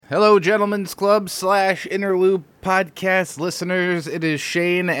Hello, Gentlemen's Club / Interloop podcast listeners. It is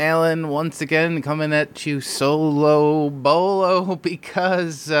Shane Allen once again coming at you solo bolo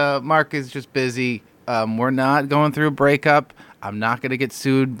because Mark is just busy. We're not going through a breakup. I'm not going to get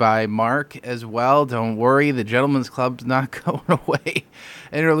sued by Mark as well. Don't worry. The Gentlemen's Club's not going away.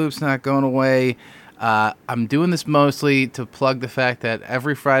 Interloop's not going away. I'm doing this mostly to plug the fact that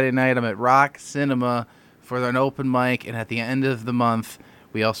every Friday night I'm at Rock Cinema for an open mic, and at the end of the month,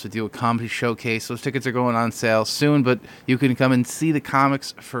 we also do a comedy showcase. Those tickets are going on sale soon, but you can come and see the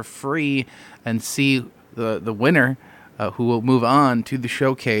comics for free and see the winner who will move on to the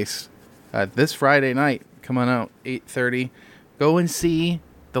showcase this Friday night. Come on out, 8:30. Go and see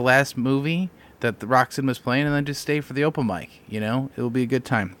the last movie that the Rock Cinema is playing, and then just stay for the open mic. You know, it will be a good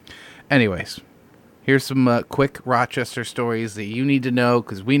time. Anyways, here's some quick Rochester stories that you need to know,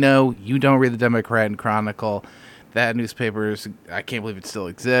 because we know you don't read the Democrat and Chronicle. That newspaper I can't believe it still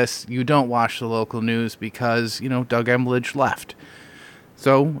exists. You don't watch the local news because, Doug Emlich left.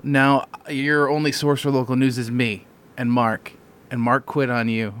 So now your only source for local news is me and Mark. And Mark quit on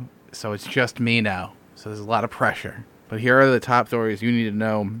you, so it's just me now. So there's a lot of pressure. But here are the top stories you need to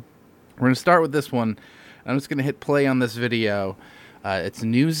know. We're going to start with this one. I'm just going to hit play on this video. It's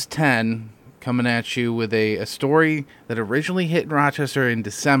News 10 coming at you with a story that originally hit in Rochester in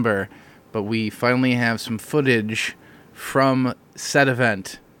December, but we finally have some footage from said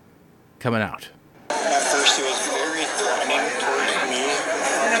event coming out. At first, he was very threatening towards me.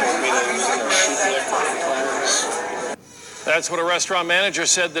 Told me that he was going to shoot me at different times. That's what a restaurant manager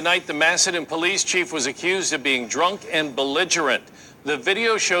said the night the Macedon police chief was accused of being drunk and belligerent. The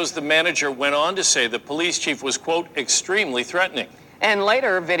video shows the manager went on to say the police chief was, quote, extremely threatening. And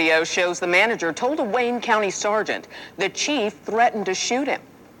later video shows the manager told a Wayne County sergeant the chief threatened to shoot him.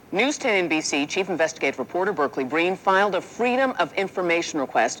 News 10 NBC Chief Investigative Reporter Berkeley Breen filed a Freedom of Information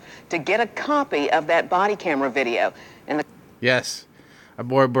request to get a copy of that body camera video. Yes, our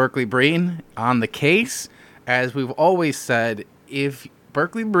boy Berkeley Breen on the case. As we've always said, if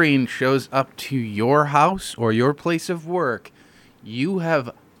Berkeley Breen shows up to your house or your place of work, you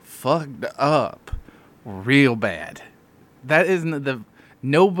have fucked up real bad. That isn't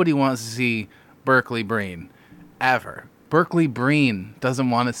nobody wants to see Berkeley Breen ever. Berkeley Breen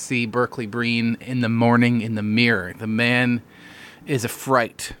doesn't want to see Berkeley Breen in the morning in the mirror. The man is a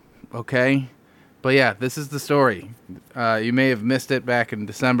fright, okay? But yeah, this is the story. You may have missed it back in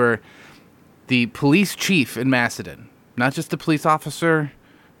December. The police chief in Macedon, not just a police officer,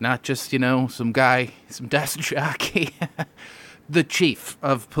 not just, some guy, some desk jockey. The chief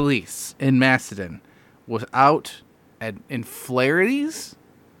of police in Macedon was out in Flaherty's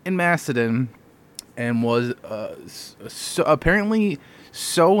in Macedon and was apparently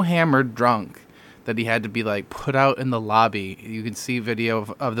so hammered drunk that he had to be put out in the lobby. You can see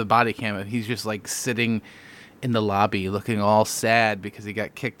video of the body cam. He's just sitting in the lobby looking all sad because he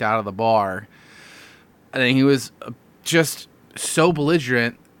got kicked out of the bar. And he was just so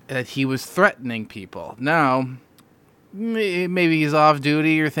belligerent that he was threatening people. Now, maybe he's off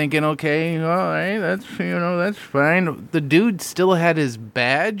duty. You're thinking, okay, all right, that's fine. The dude still had his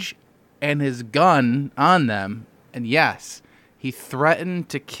badge and his gun on them, and yes, he threatened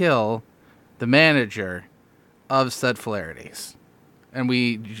to kill the manager of said Flaherty's. And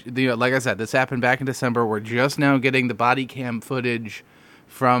like I said, this happened back in December. We're just now getting the body cam footage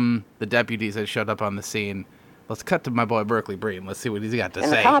from the deputies that showed up on the scene. Let's cut to my boy Berkeley Breen. Let's see what he's got to say.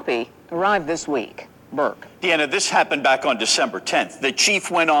 And the copy arrived this week. Burke. Deanna, this happened back on December 10th. The chief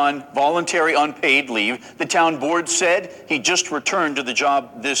went on voluntary unpaid leave. The town board said he just returned to the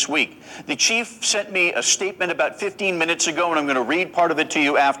job this week. The chief sent me a statement about 15 minutes ago, and I'm going to read part of it to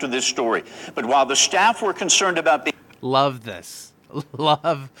you after this story. But while the staff were concerned about the... Love this.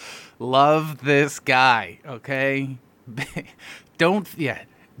 Love this guy, okay? Don't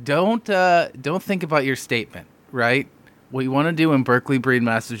think about your statement, right? What you want to do when Berkeley Breen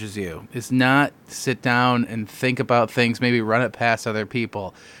messages you is not sit down and think about things, maybe run it past other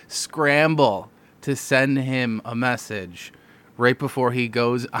people. Scramble to send him a message right before he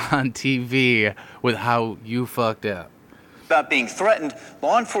goes on TV with how you fucked up. About being threatened,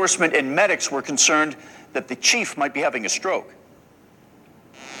 law enforcement and medics were concerned that the chief might be having a stroke.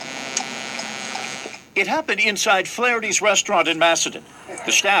 It happened inside Flaherty's restaurant in Macedon.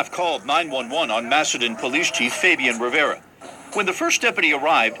 The staff called 911 on Macedon Police Chief Fabian Rivera. When the first deputy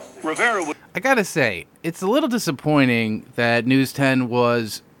arrived, Rivera would... I gotta say, it's a little disappointing that News 10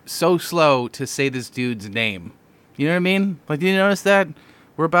 was so slow to say this dude's name. You know what I mean? Did you notice that?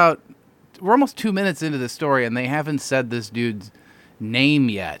 We're almost 2 minutes into the story, and they haven't said this dude's name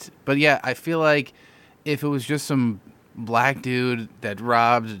yet. But yeah, I feel like if it was just some black dude that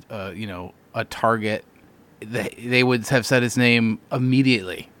robbed, a Target, they would have said his name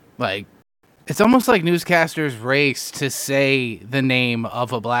immediately. Like, it's almost like newscasters race to say the name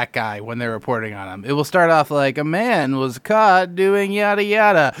of a black guy when they're reporting on him. It will start off like, a man was caught doing yada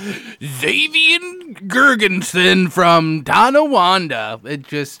yada. Xavier Gergensen from Tonawanda.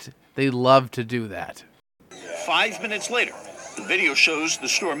 They love to do that. 5 minutes later, the video shows the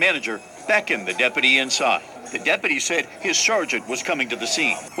store manager beckon the deputy inside. The deputy said his sergeant was coming to the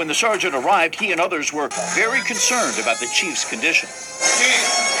scene. When the sergeant arrived, he and others were very concerned about the chief's condition.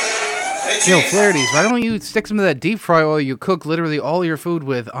 Yo, Flaherty's, why don't you stick some of that deep fry oil you cook literally all your food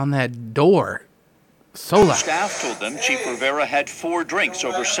with on that door? So loud. Staff told them Chief Rivera had 4 drinks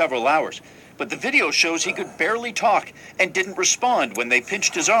over several hours, but the video shows he could barely talk and didn't respond when they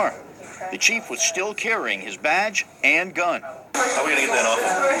pinched his arm. The chief was still carrying his badge and gun. How are we gonna get that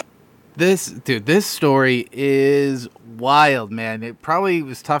off? This story is wild, man. It probably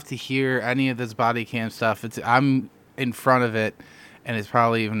was tough to hear any of this body cam stuff. I'm in front of it, and it's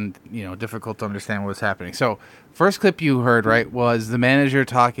probably even, difficult to understand what's happening. So, first clip you heard, right, was the manager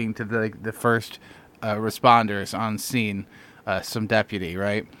talking to the first responders on scene, some deputy,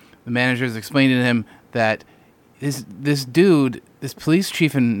 right? The manager's explaining to him that this dude, this police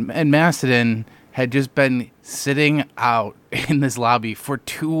chief in Macedon, had just been sitting out in this lobby for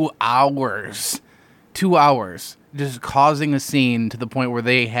 2 hours. 2 hours. Just causing a scene to the point where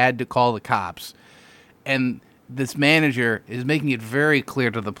they had to call the cops. And this manager is making it very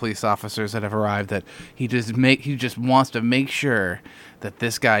clear to the police officers that have arrived that he just wants to make sure that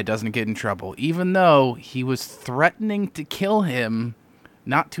this guy doesn't get in trouble, even though he was threatening to kill him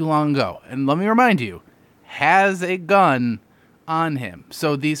not too long ago. And let me remind you, has a gun on him.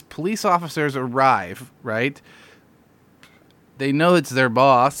 So these police officers arrive, right? They know it's their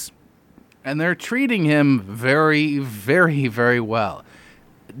boss, and they're treating him very, very, very well.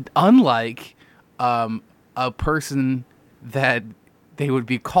 Unlike a person that they would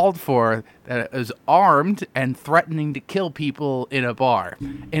be called for that is armed and threatening to kill people in a bar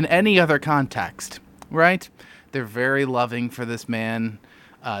in any other context, right? They're very loving for this man.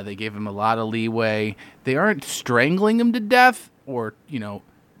 They gave him a lot of leeway. They aren't strangling him to death or,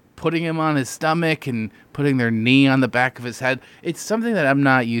 putting him on his stomach and putting their knee on the back of his head. It's something that I'm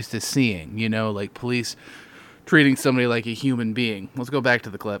not used to seeing, like police treating somebody like a human being. Let's go back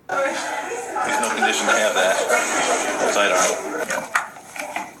to the clip. There's no condition to have that.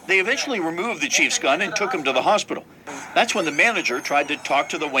 They eventually removed the chief's gun and took him to the hospital. That's when the manager tried to talk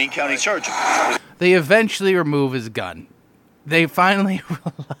to the Wayne County sergeant. They eventually remove his gun. They finally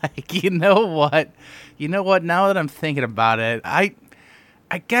were like, you know what? Now that I'm thinking about it, I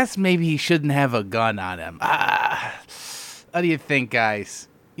guess maybe he shouldn't have a gun on him. What do you think, guys?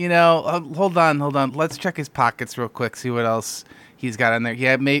 Hold on. Let's check his pockets real quick, see what else he's got in there.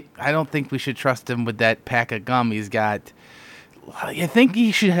 Yeah, I don't think we should trust him with that pack of gum he's got. I think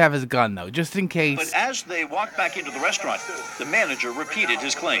he should have his gun, though, just in case. But as they walked back into the restaurant, the manager repeated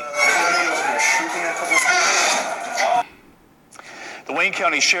his claim. The Wayne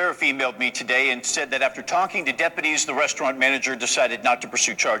County Sheriff emailed me today and said that after talking to deputies, the restaurant manager decided not to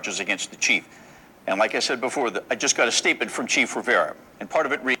pursue charges against the chief. And like I said before, I just got a statement from Chief Rivera, and part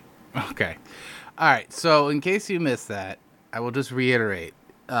of it reads... Okay. All right, so in case you missed that, I will just reiterate.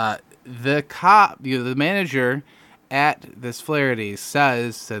 The cop, the manager at this Flaherty's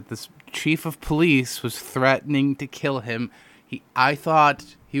says that this chief of police was threatening to kill him. I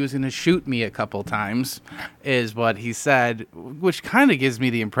thought he was going to shoot me a couple times, is what he said, which kind of gives me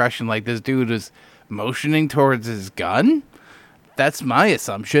the impression like this dude was motioning towards his gun. That's my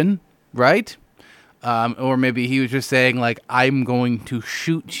assumption, right? Or maybe he was just saying, like, I'm going to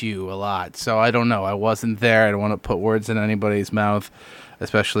shoot you a lot. So I don't know. I wasn't there. I don't want to put words in anybody's mouth,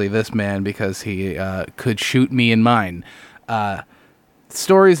 especially this man, because he could shoot me in mine.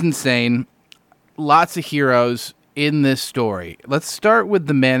 Story's insane. Lots of heroes in this story. Let's start with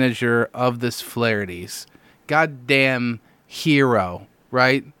the manager of this Flaherty's. Goddamn hero,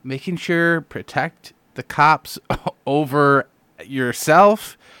 right? Making sure protect the cops over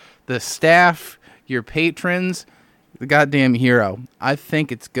yourself, the staff, your patrons. The goddamn hero. I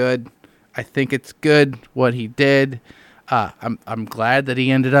think it's good. I think it's good what he did. I'm glad that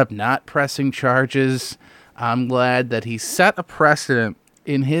he ended up not pressing charges. I'm glad that he set a precedent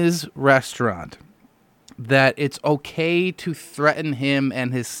in his restaurant that it's okay to threaten him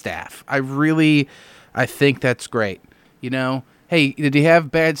and his staff. I think that's great. Hey, did you have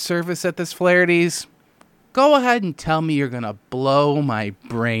bad service at this Flaherty's? Go ahead and tell me you're going to blow my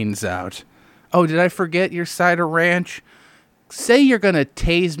brains out. Oh, did I forget your cider ranch? Say you're going to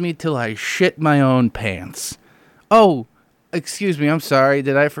tase me till I shit my own pants. Oh, excuse me, I'm sorry.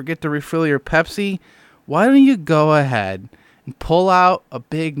 Did I forget to refill your Pepsi? Why don't you go ahead and pull out a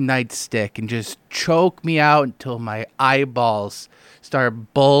big nightstick and just choke me out until my eyeballs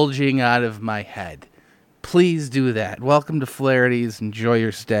start bulging out of my head? Please do that. Welcome to Flaherty's. Enjoy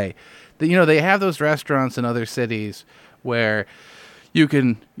your stay. They have those restaurants in other cities where you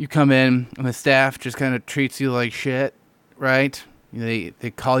come in and the staff just kind of treats you like shit, right? They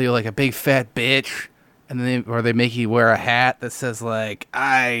call you like a big fat bitch, and then they make you wear a hat that says like,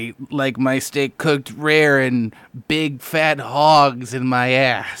 I like my steak cooked rare and big fat hogs in my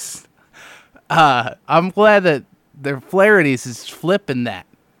ass. I'm glad that their Flaherty's is flipping that,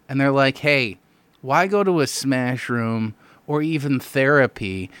 and they're like, hey, why go to a smash room or even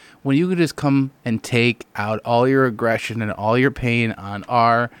therapy when you could just come and take out all your aggression and all your pain on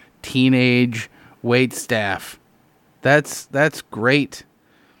our teenage wait staff? That's great.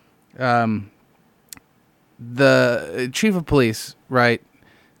 The chief of police, right,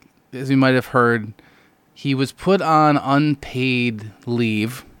 as you might have heard, he was put on unpaid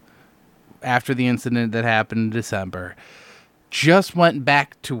leave after the incident that happened in December. Just went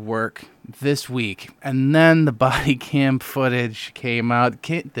back to work this week, and then the body cam footage came out.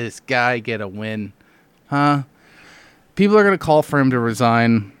 Can't this guy get a win? Huh? People are going to call for him to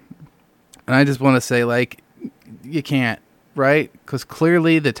resign, and I just want to say, like, you can't, right? Because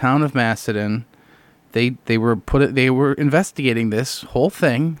clearly the town of Macedon, they were investigating this whole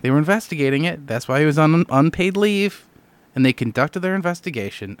thing. They were investigating it. That's why he was on unpaid leave, and they conducted their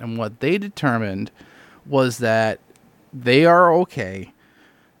investigation, and what they determined was that they are okay,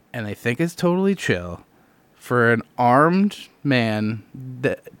 and they think it's totally chill for an armed man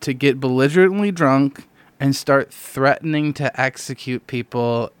to get belligerently drunk and start threatening to execute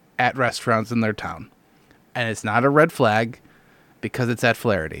people at restaurants in their town. And it's not a red flag because it's at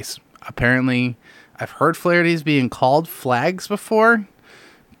Flaherty's. Apparently, I've heard Flaherty's being called flags before,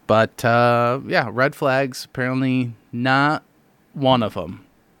 but red flags, apparently not one of them.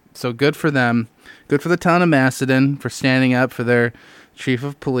 So good for them. Good for the town of Macedon for standing up for their chief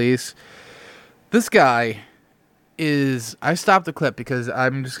of police. This guy is... I stopped the clip because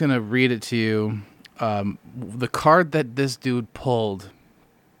I'm just going to read it to you. The card that this dude pulled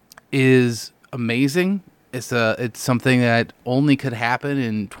is amazing. It's something that only could happen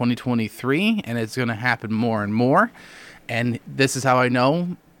in 2023, and it's going to happen more and more. And this is how I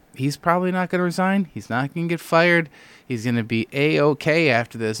know he's probably not going to resign. He's not going to get fired. He's going to be A-okay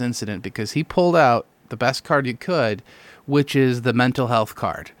after this incident because he pulled out the best card you could, which is the mental health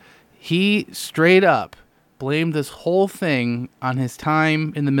card. He straight up blamed this whole thing on his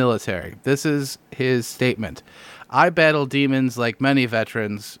time in the military. This is his statement. I battle demons like many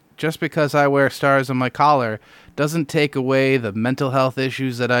veterans. Just because I wear stars on my collar doesn't take away the mental health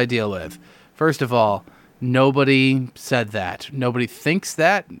issues that I deal with. First of all, nobody said that. Nobody thinks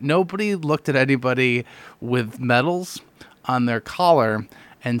that. Nobody looked at anybody with medals on their collar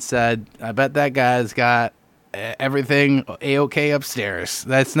and said, I bet that guy's got everything A-okay upstairs.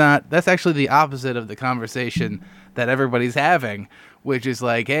 That's actually the opposite of the conversation that everybody's having, which is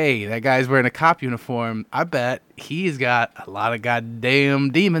like, hey, that guy's wearing a cop uniform. I bet he's got a lot of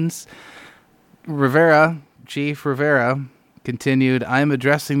goddamn demons. Chief Rivera continued, I am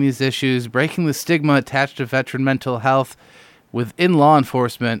addressing these issues, breaking the stigma attached to veteran mental health within law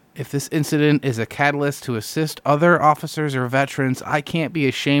enforcement. If this incident is a catalyst to assist other officers or veterans, I can't be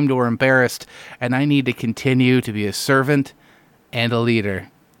ashamed or embarrassed, and I need to continue to be a servant and a leader.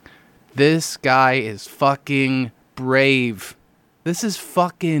 This guy is fucking brave. This is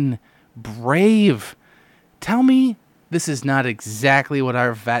fucking brave. Tell me this is not exactly what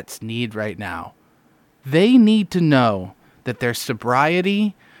our vets need right now. They need to know that their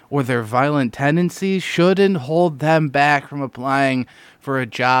sobriety or their violent tendencies shouldn't hold them back from applying for a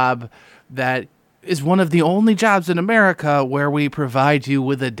job that is one of the only jobs in America where we provide you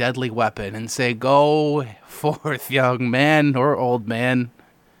with a deadly weapon and say, go forth, young man or old man.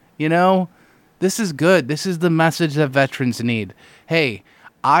 You know, this is good. This is the message that veterans need. Hey,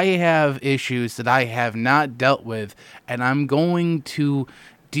 I have issues that I have not dealt with, and I'm going to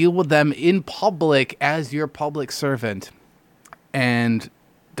deal with them in public as your public servant. And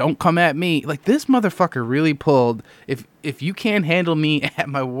don't come at me. Like, this motherfucker really pulled, if you can't handle me at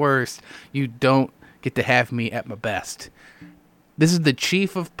my worst, you don't get to have me at my best. This is the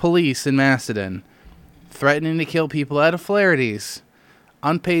chief of police in Macedon, threatening to kill people at a Flaherty's.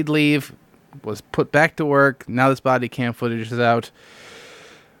 Unpaid leave, was put back to work. Now this body cam footage is out.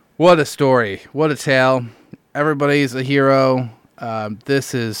 What a story. What a tale. Everybody's a hero.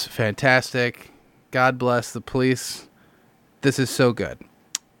 This is fantastic. God bless the police. This is so good.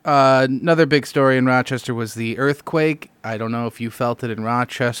 Another big story in Rochester was the earthquake. I don't know if you felt it in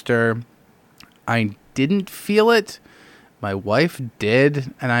Rochester. I didn't feel it. My wife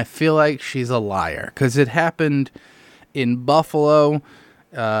did, and I feel like she's a liar because it happened in Buffalo.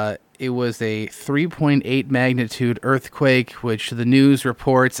 It was a 3.8 magnitude earthquake, which the news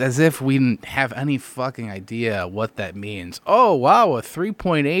reports as if we didn't have any fucking idea what that means. Oh, wow, a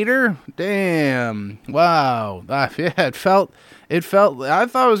 3.8er? Damn. Wow. Yeah, it felt, I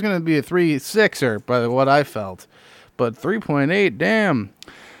thought it was going to be a 3.6er by what I felt. But 3.8, damn.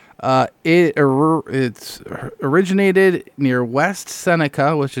 It's originated near West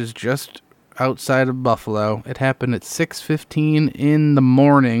Seneca, which is just outside of Buffalo. It happened at 6:15 in the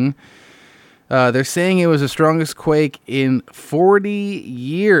morning. They're saying it was the strongest quake in 40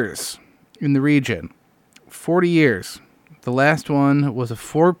 years in the region. 40 years. The last one was a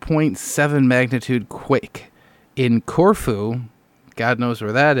 4.7 magnitude quake in Corfu. God knows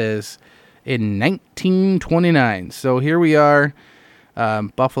where that is. In 1929. So here we are.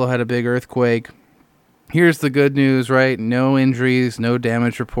 Buffalo had a big earthquake. Here's the good news, right? No injuries, no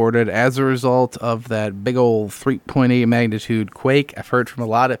damage reported as a result of that big old 3.8 magnitude quake. I've heard from a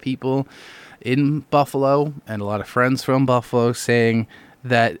lot of people in Buffalo and a lot of friends from Buffalo saying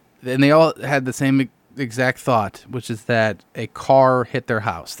that, and they all had the same exact thought, which is that a car hit their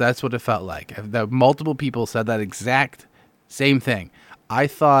house. That's what it felt like. Multiple people said that exact same thing. I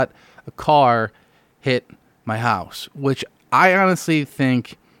thought a car hit my house, which I honestly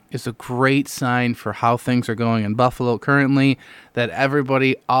think is a great sign for how things are going in Buffalo currently, that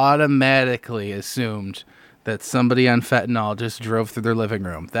everybody automatically assumed that somebody on fentanyl just drove through their living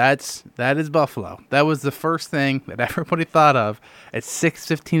room. That is Buffalo. That was the first thing that everybody thought of at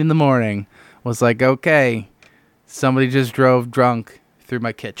 6:15 in the morning, was like, okay, somebody just drove drunk through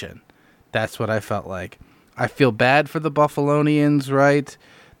my kitchen. That's what I felt like. I feel bad for the Buffalonians, right?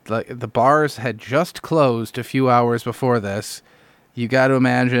 The bars had just closed a few hours before this. You got to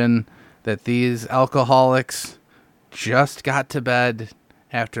imagine that these alcoholics just got to bed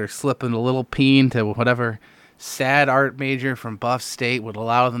after slipping a little peen to whatever sad art major from Buff State would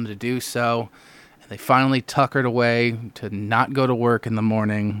allow them to do so. And they finally tuckered away to not go to work in the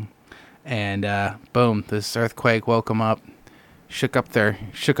morning. And boom, this earthquake woke them up. Shook up their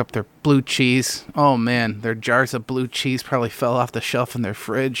blue cheese. Oh man, their jars of blue cheese probably fell off the shelf in their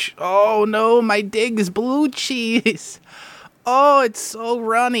fridge. Oh no, my Diggs blue cheese. Oh, it's so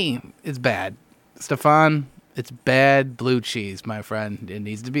runny. It's bad. Stefan, it's bad blue cheese, my friend. It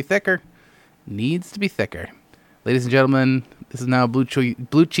needs to be thicker. Needs to be thicker. Ladies and gentlemen, this is now a blue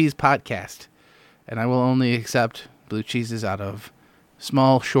cheese podcast. And I will only accept blue cheeses out of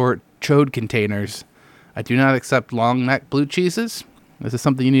small, short, chode containers. I do not accept long neck blue cheeses. This is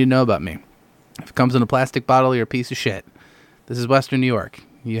something you need to know about me. If it comes in a plastic bottle, you're a piece of shit. This is Western New York.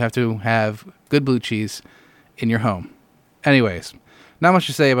 You have to have good blue cheese in your home. Anyways, not much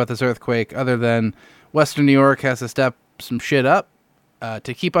to say about this earthquake other than Western New York has to step some shit up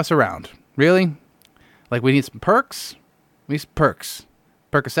to keep us around. Really? Like, we need some perks. We need some perks.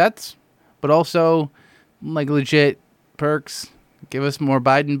 Percocets, but also like legit perks. Give us more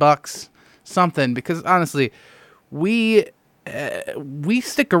Biden bucks. Something, because honestly, we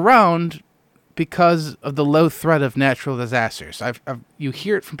stick around because of the low threat of natural disasters. You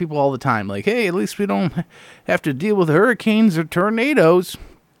hear it from people all the time, like, hey, at least we don't have to deal with hurricanes or tornadoes.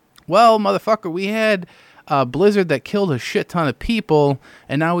 Well, motherfucker, we had a blizzard that killed a shit ton of people,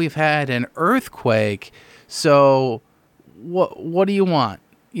 and now we've had an earthquake. So what do you want?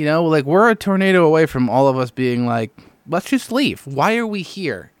 You know, like, we're a tornado away from all of us being like, let's just leave. Why are we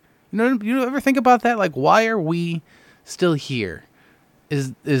here? You ever think about that? Like, why are we still here?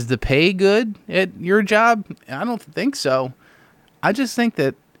 Is the pay good at your job? I don't think so. I just think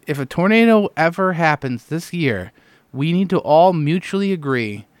that if a tornado ever happens this year, we need to all mutually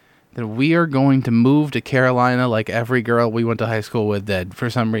agree that we are going to move to Carolina like every girl we went to high school with did for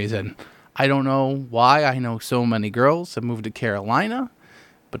some reason. I don't know why. I know so many girls that moved to Carolina,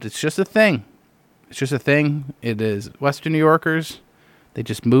 but it's just a thing. It's just a thing. It is Western New Yorkers. They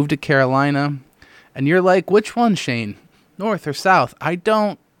just moved to Carolina. And you're like, which one, Shane? North or south?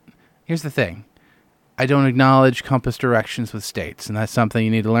 Here's the thing. I don't acknowledge compass directions with states. And that's something you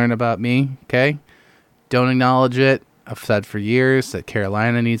need to learn about me, okay? Don't acknowledge it. I've said for years that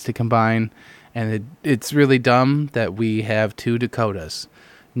Carolina needs to combine. And it's really dumb that we have two Dakotas.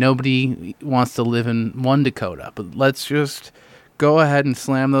 Nobody wants to live in one Dakota. But let's just go ahead and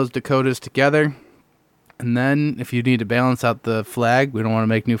slam those Dakotas together. And then, if you need to balance out the flag, we don't want to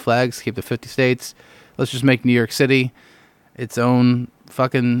make new flags, keep the 50 states. Let's just make New York City its own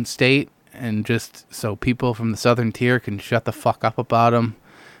fucking state, and just so people from the southern tier can shut the fuck up about them.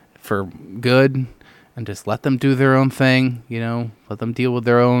 for good and just let them do their own thing, let them deal with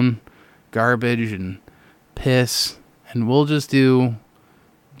their own garbage and piss, and we'll just do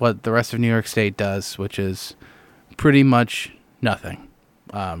what the rest of New York State does, which is pretty much nothing.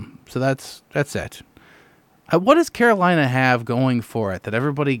 So that's it. What does Carolina have going for it that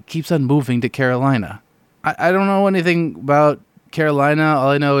everybody keeps on moving to Carolina? I don't know anything about Carolina. All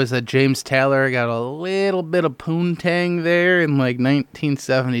I know is that James Taylor got a little bit of poontang there in like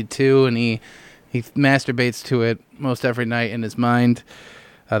 1972, and he masturbates to it most every night in his mind.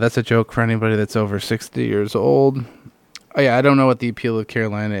 That's a joke for anybody that's over 60 years old. Oh, yeah, I don't know what the appeal of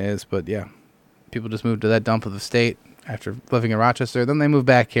Carolina is, but yeah, people just move to that dump of the state after living in Rochester. Then they move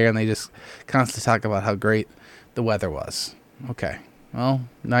back here, and they just constantly talk about how great the weather was. Okay, well,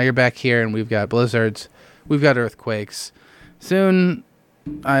 now you're back here, and we've got blizzards. We've got earthquakes. Soon,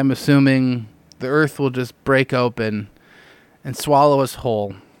 I'm assuming the earth will just break open and swallow us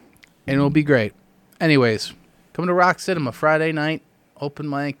whole, and it'll be great. Anyways, come to Rock Cinema Friday night. Open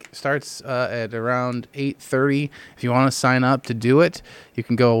mic starts at around 8:30. If you want to sign up to do it, you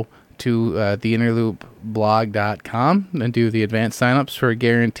can go to theinnerloopblog.com and do the advanced signups for a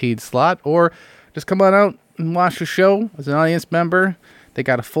guaranteed slot, or just come on out and watch the show as an audience member. They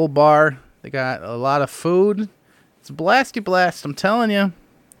got a full bar. They got a lot of food. It's a blasty blast, I'm telling you.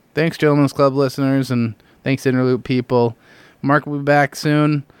 Thanks, Gentlemen's Club listeners, and thanks, Interloop people. Mark will be back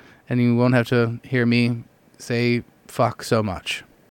soon, and you won't have to hear me say fuck so much.